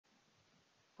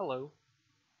Hello.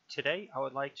 Today I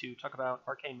would like to talk about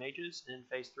Arcane Mages in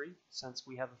Phase 3, since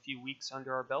we have a few weeks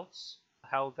under our belts,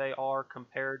 how they are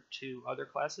compared to other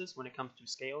classes when it comes to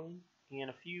scaling,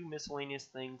 and a few miscellaneous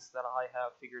things that I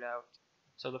have figured out.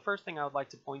 So the first thing I would like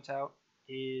to point out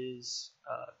is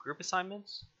group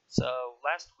assignments. So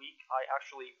last week I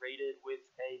actually raided with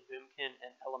a Boomkin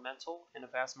and Elemental in a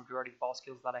vast majority of boss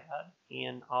kills that I had,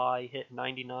 and I hit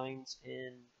 99s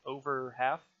in over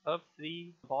half of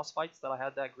the boss fights that I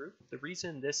had that group. The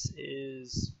reason this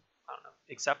is,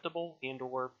 acceptable and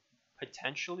or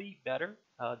potentially better,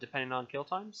 depending on kill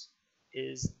times,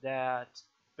 is that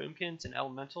Boomkins and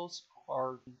Elementals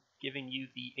are giving you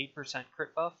the 8%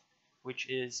 crit buff, which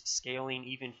is scaling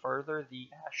even further the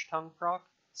Ash Tongue proc,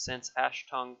 since Ash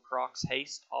Tongue procs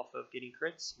haste off of getting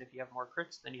crits, and if you have more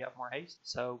crits, then you have more haste.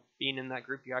 So being in that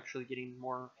group, you're actually getting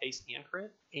more haste and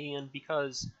crit. And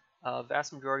because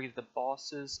vast majority of the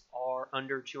bosses are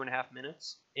under 2.5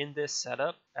 minutes, in this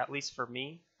setup, at least for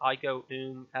me, I go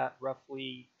at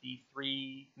roughly the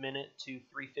 3 minute to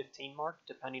 3:15 mark,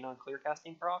 depending on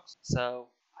Clearcasting procs. So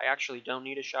I actually don't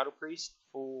need a Shadow Priest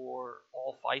for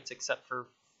all fights except for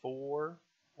 4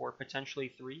 or potentially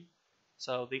 3.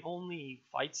 So the only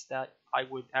fights that I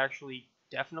would actually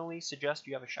definitely suggest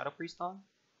you have a Shadow Priest on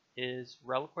is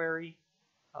Reliquary,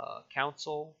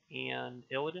 Council, and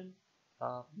Illidan.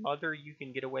 Mother, you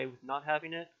can get away with not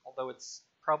having it, although it's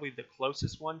probably the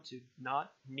closest one to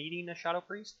not needing a Shadow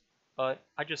Priest. But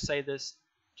I just say this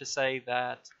to say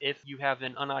that if you have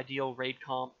an unideal raid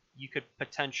comp, you could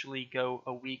potentially go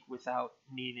a week without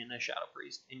needing a Shadow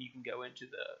Priest, and you can go into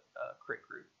the crit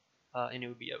group, and it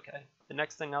would be okay. The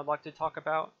next thing I'd like to talk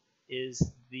about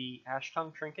is the Ash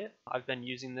Tongue trinket. I've been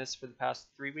using this for the past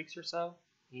 3 weeks or so,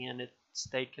 and it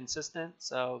stayed consistent,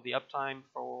 so the uptime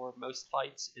for most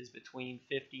fights is between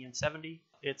 50 and 70.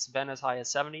 It's been as high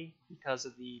as 70 because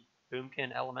of the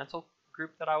Boomkin Elemental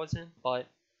group that I was in, but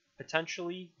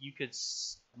potentially you could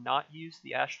not use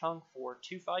the Ash Tongue for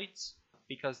 2 fights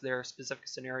because there are specific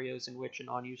scenarios in which an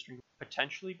unused trinket is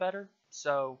potentially better.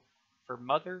 So for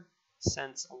Mother,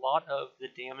 since a lot of the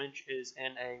damage is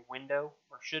in a window,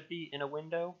 or should be in a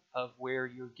window, of where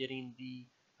you're getting the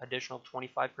additional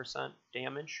 25%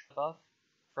 damage buff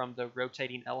from the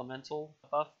rotating elemental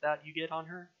buff that you get on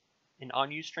her, an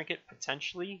unused trinket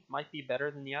potentially might be better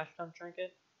than the Ash Tongue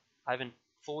trinket. I haven't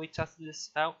fully tested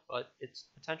this out, but it's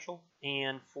potential.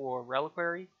 And for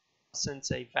Reliquary,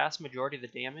 since a vast majority of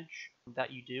the damage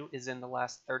that you do is in the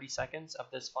last 30 seconds of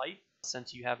this fight,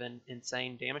 since you have an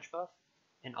insane damage buff,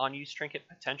 an unused trinket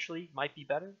potentially might be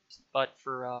better. But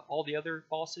for all the other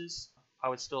bosses, I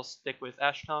would still stick with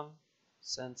Ash Tongue,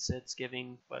 since it's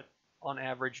giving, on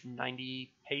average,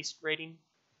 90 haste rating.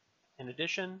 In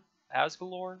addition,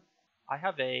 OcYnqlz, I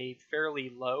have a fairly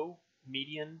low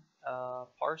median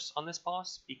parse on this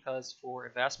boss, because for a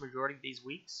vast majority of these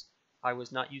weeks, I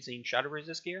was not using Shadow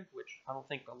Resist gear, which I don't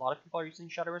think a lot of people are using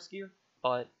Shadow Resist gear,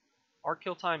 but our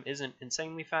kill time isn't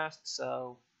insanely fast,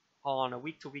 so on a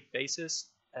week-to-week basis,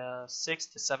 6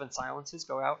 to 7 silences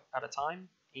go out at a time,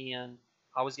 and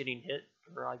I was getting hit,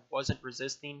 or I wasn't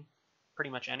resisting pretty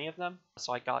much any of them,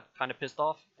 so I got kind of pissed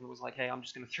off and was like, hey, I'm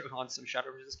just going to throw on some Shadow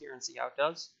Resist gear and see how it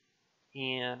does,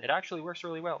 and it actually works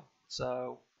really well.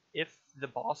 So if the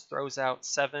boss throws out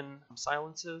 7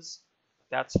 silences,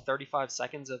 that's 35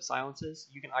 seconds of silences.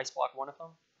 You can ice block one of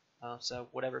them, so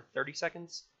whatever, 30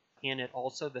 seconds, and it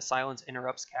also, the silence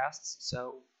interrupts casts,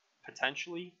 so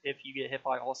potentially, if you get hit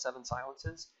by all 7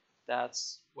 silences,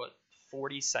 that's,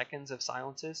 40 seconds of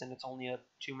silences, and it's only a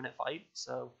 2-minute fight,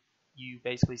 so you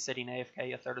basically sitting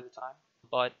AFK a third of the time.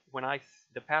 But when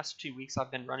the past 2 weeks I've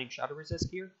been running Shadow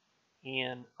Resist gear,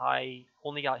 and I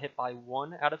only got hit by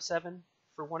 1 out of 7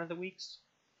 for one of the weeks,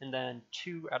 and then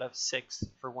 2 out of 6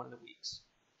 for one of the weeks.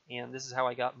 And this is how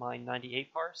I got my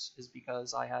 98 parse, is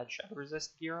because I had Shadow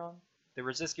Resist gear on. The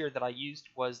resist gear that I used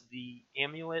was the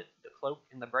amulet, the cloak,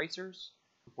 and the bracers,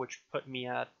 which put me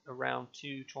at around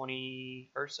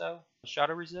 220 or so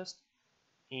Shadow Resist.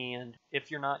 And if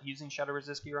you're not using Shadow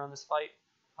Resist gear on this fight,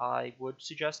 I would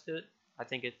suggest it. I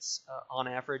think it's on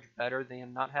average better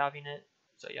than not having it.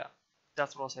 So yeah,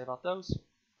 that's what I'll say about those.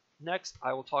 Next,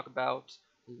 I will talk about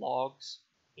logs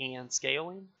and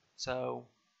scaling. So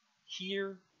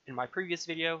here, in my previous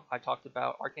video, I talked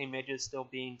about Arcane Mages still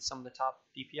being some of the top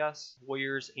DPS.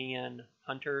 Warriors and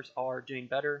Hunters are doing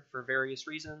better for various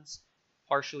reasons,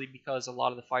 partially because a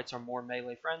lot of the fights are more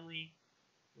melee friendly,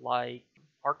 like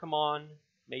Arcane,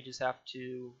 Mages have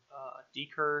to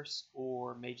decurse,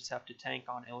 or Mages have to tank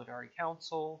on Illidari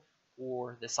Council,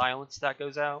 or the silence that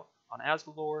goes out on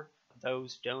OcYnqlz.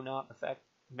 Those do not affect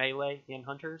melee and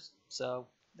Hunters, so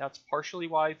That's partially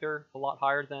why they're a lot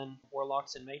higher than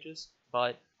Warlocks and Mages,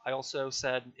 but I also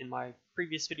said in my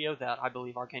previous video that I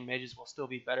believe Arcane Mages will still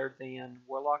be better than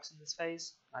Warlocks in this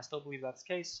phase. I still believe that's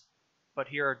the case, but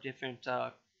here are different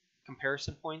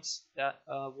comparison points that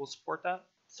will support that.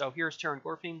 So here's Terran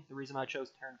Gorfing. The reason I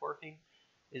chose Terran Gorfing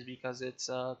is because it's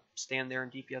a stand there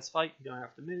and DPS fight. You don't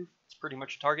have to move. It's pretty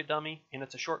much a target dummy, and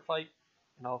it's a short fight.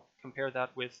 And I'll compare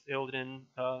that with Illidan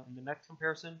in the next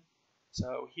comparison.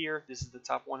 So here, this is the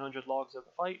top 100 logs of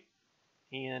the fight,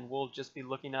 and we'll just be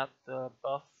looking at the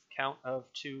buff count of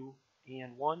 2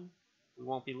 and 1. We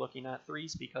won't be looking at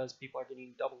 3s because people are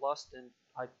getting double lust, and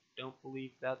I don't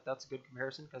believe that that's a good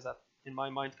comparison because that, in my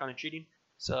mind, is kind of cheating.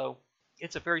 So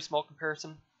it's a very small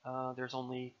comparison. There's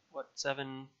only,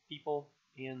 7 people,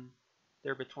 and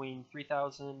they're between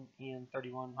 3,000 and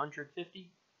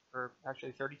 3,150, or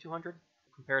actually 3,200.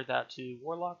 Compare that to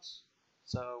Warlocks.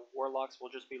 So Warlocks will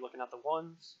just be looking at the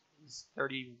 1s, is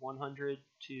 3,100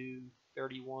 to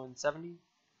 3,170.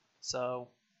 So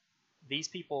these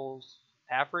people's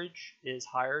average is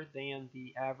higher than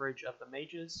the average of the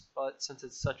Mages, but since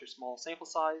it's such a small sample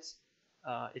size,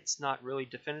 it's not really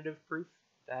definitive proof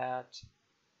that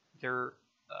their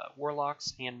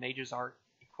Warlocks and Mages are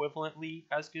equivalently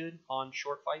as good on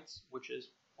short fights, which is,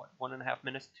 1.5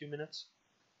 minutes, 2 minutes.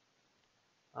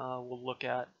 We'll look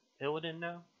at Illidan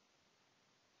now.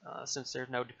 Since there's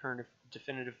no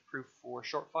definitive proof for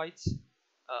short fights,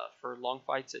 for long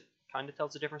fights it kind of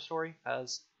tells a different story,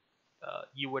 as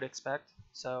you would expect.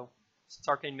 So since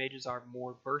Arcane Mages are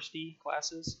more bursty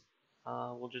classes,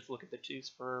 we'll just look at the 2s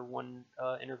for 1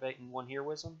 Innervate and 1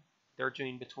 Heroism. They're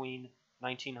doing between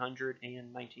 1900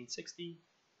 and 1960,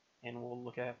 and we'll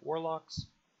look at Warlocks.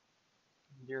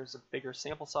 There's a bigger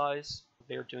sample size.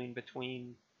 They're doing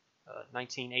between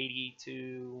 1980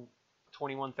 to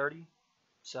 2130.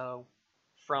 So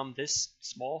from this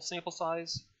small sample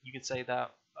size, you can say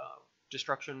that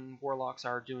Destruction Warlocks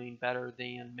are doing better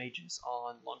than Mages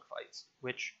on long fights,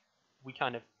 which we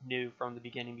kind of knew from the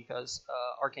beginning because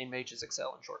Arcane Mages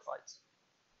excel in short fights.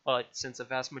 But since a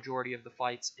vast majority of the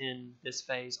fights in this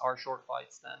phase are short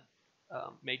fights, then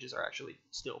Mages are actually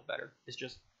still better. It's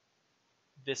just,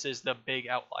 this is the big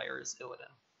outlier, is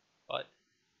Illidan. But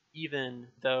even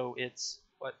though it's,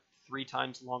 3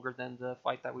 times longer than the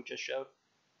fight that we just showed,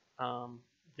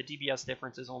 the DPS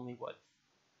difference is only,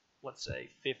 let's say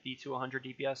 50 to 100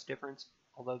 DPS difference,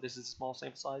 although this is a small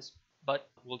sample size. But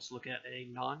let's look at a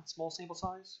non-small sample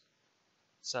size.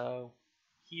 So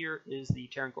here is the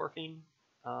Terran Gorfing,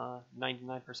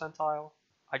 99 percentile.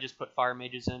 I just put Fire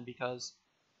Mages in because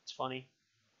it's funny.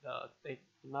 They're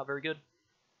not very good,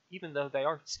 even though they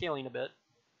are scaling a bit.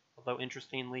 Although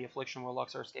interestingly, Affliction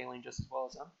Warlocks are scaling just as well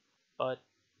as them. But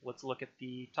let's look at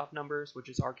the top numbers, which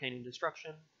is Arcane and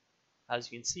Destruction. As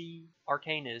you can see,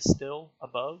 Arcane is still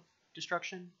above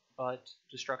Destruction, but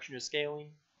Destruction is scaling.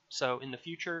 So in the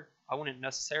future, I wouldn't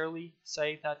necessarily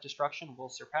say that Destruction will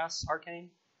surpass Arcane,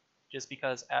 just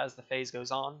because as the phase goes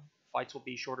on, fights will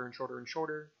be shorter and shorter and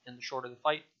shorter, and the shorter the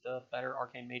fight, the better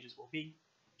Arcane Mages will be.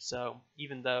 So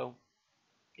even though,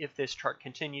 if this chart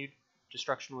continued,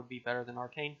 Destruction would be better than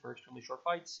Arcane for extremely short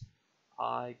fights,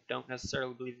 I don't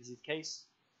necessarily believe this is the case.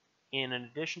 And in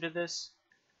addition to this,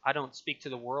 I don't speak to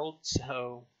the world,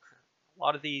 so a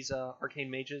lot of these Arcane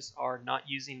Mages are not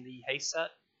using the haste set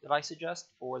that I suggest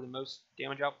for the most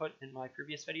damage output in my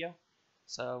previous video.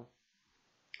 So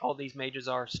all these mages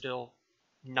are still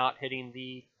not hitting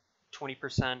the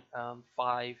 20%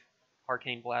 5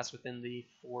 Arcane Blast within the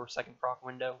 4-second proc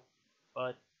window,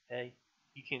 but hey,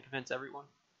 you can't convince everyone.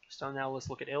 So now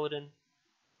let's look at Illidan.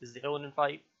 This is the Illidan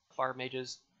fight. Fire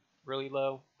Mages really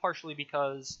low, partially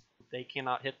because they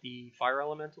cannot hit the fire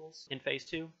elementals in phase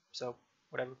 2, so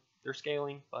whatever, they're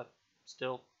scaling, but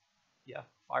still, yeah,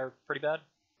 fire pretty bad.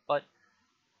 But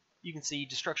you can see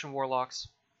Destruction Warlocks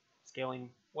scaling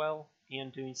well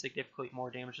and doing significantly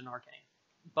more damage than Arcane.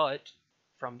 But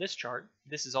from this chart,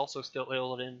 this is also still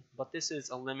Illidan, but this is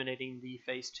eliminating the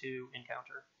phase 2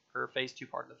 encounter, or phase 2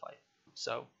 part of the fight.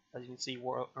 So as you can see,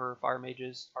 Fire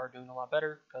Mages are doing a lot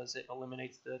better because it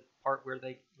eliminates the part where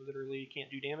they literally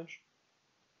can't do damage.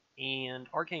 And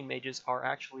Arcane Mages are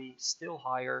actually still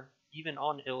higher, even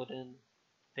on Illidan,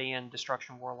 than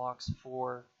Destruction Warlocks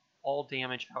for all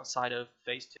damage outside of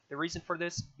phase 2. The reason for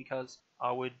this, because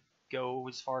I would go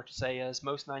as far to say as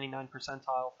most 99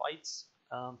 percentile fights,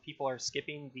 people are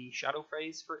skipping the shadow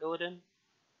phase for Illidan,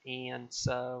 and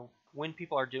so when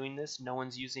people are doing this, no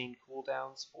one's using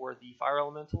cooldowns for the fire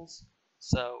elementals,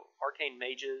 so Arcane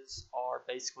Mages are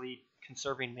basically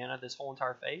conserving mana this whole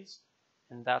entire phase,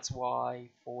 and that's why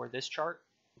for this chart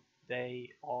they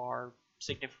are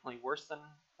significantly worse than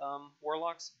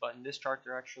Warlocks, but in this chart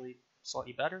they're actually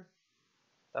slightly better.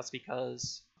 That's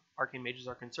because Arcane Mages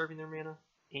are conserving their mana,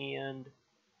 and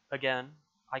again,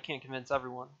 I can't convince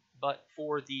everyone, but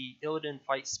for the Illidan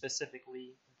fight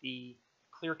specifically, the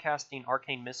Clearcasting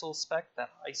Arcane Missiles spec that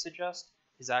I suggest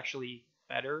is actually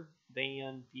better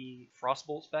than the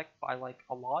Frostbolt spec by like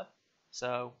a lot.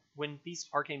 So when these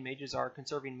Arcane Mages are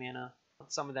conserving mana,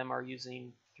 some of them are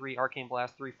using 3 Arcane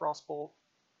Blast, 3 Frostbolt,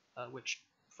 which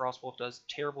Frostbolt does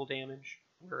terrible damage,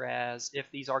 whereas if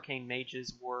these Arcane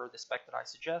Mages were the spec that I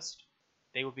suggest,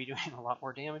 they would be doing a lot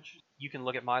more damage. You can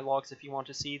look at my logs if you want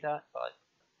to see that, but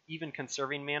even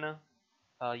conserving mana,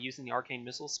 using the Arcane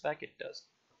Missiles spec, it does,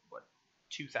 what,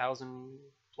 2,000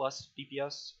 plus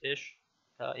DPS-ish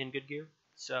in good gear.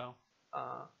 So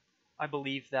I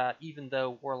believe that even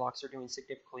though Warlocks are doing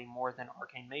significantly more than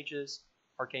Arcane Mages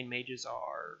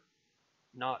are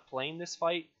not playing this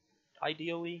fight,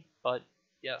 ideally, but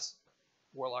yes,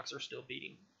 Warlocks are still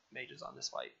beating Mages on this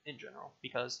fight in general,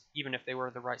 because even if they were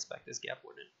the right spec, this gap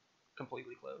wouldn't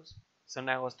completely close. So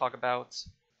now let's talk about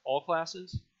all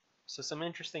classes. So some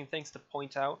interesting things to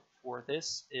point out for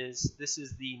this is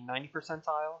the 90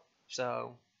 percentile.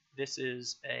 So this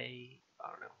is a, I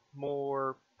don't know,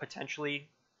 more potentially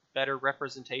better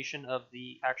representation of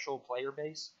the actual player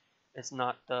base. It's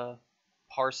not the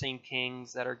parsing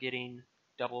kings that are getting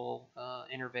double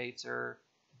Innervates or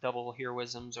double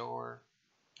heroisms or,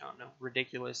 I don't know,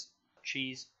 ridiculous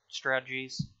cheese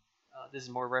strategies. This is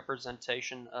more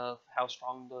representation of how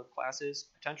strong the class is,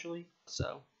 potentially.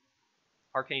 So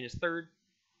Arcane is 3rd,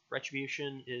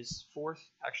 Retribution is 4th,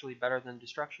 actually better than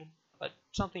Destruction. But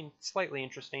something slightly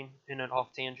interesting in an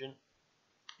off tangent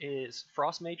is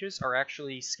Frost Mages are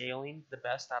actually scaling the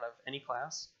best out of any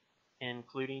class,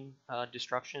 including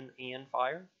Destruction and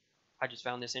Fire. I just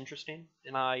found this interesting,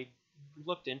 and I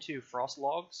looked into Frost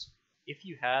logs. If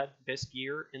you had this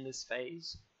gear in this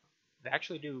phase, they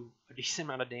actually do a decent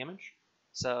amount of damage.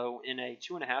 So in a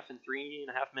 2.5 and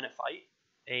 3.5 minute fight,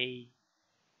 a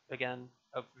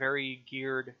very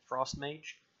geared Frost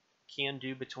Mage can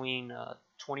do between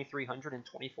 2,300 and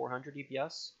 2,400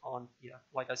 DPS on,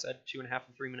 like I said, 2.5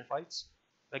 and 3 minute fights.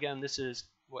 Again, this is,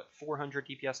 400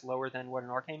 DPS lower than what an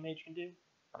Arcane Mage can do,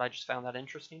 but I just found that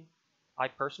interesting. I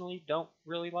personally don't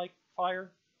really like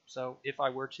Fire, so if I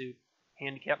were to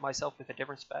handicap myself with a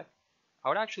different spec, I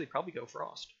would actually probably go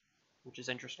Frost, which is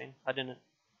interesting. I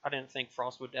didn't think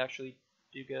Frost would actually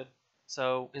do good.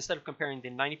 So instead of comparing the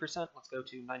 90%, let's go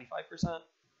to 95%.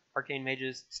 Arcane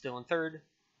Mages still in 3rd,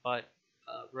 but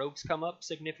Rogues come up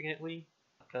significantly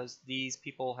because these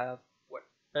people have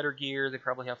better gear. They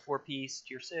probably have 4-piece,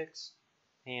 tier 6,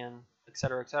 and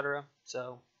etc. etc.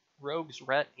 So Rogues,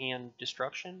 Ret, and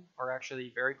Destruction are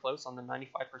actually very close on the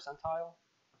 95 percentile,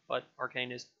 but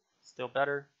Arcane is still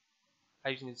better.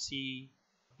 As you can see,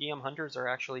 BM Hunters are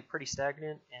actually pretty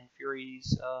stagnant, and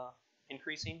Fury's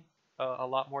increasing a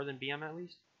lot more than BM at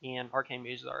least, and Arcane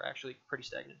Mages are actually pretty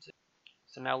stagnant too.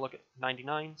 So now look at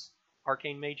 99s.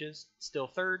 Arcane Mages still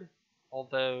 3rd,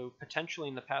 although potentially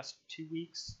in the past 2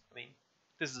 weeks, I mean,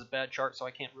 this is a bad chart, so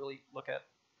I can't really look at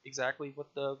exactly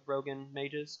what the Rogan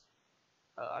Mages.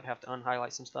 I'd have to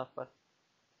unhighlight some stuff, but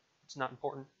it's not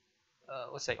important.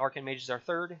 Let's say Arcane Mages are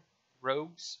 3rd.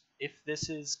 Rogues, if this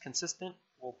is consistent,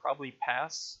 will probably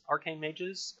pass Arcane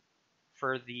Mages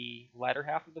for the latter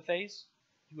half of the phase.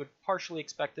 You would partially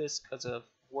expect this because of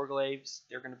Warglaives.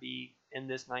 They're going to be in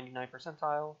this 99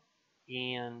 percentile.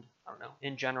 And, I don't know,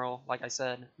 in general, like I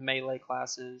said, melee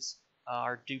classes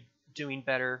are doing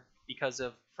better because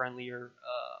of friendlier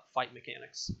fight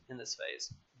mechanics in this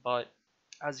phase. But,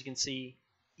 as you can see,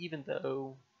 even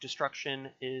though Destruction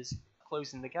is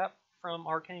closing the gap from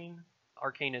Arcane,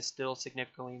 Arcane is still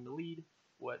significantly in the lead,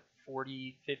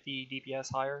 40, 50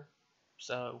 DPS higher.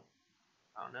 So,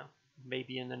 I don't know,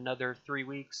 maybe in another 3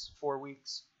 weeks, 4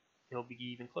 weeks, it'll be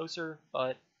even closer,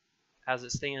 but as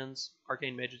it stands,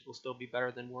 Arcane Mages will still be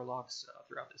better than Warlocks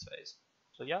throughout this phase.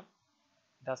 So yeah,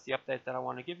 that's the update that I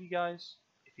want to give you guys.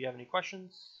 If you have any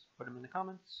questions, put them in the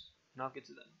comments, and I'll get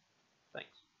to them.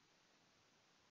 Thanks.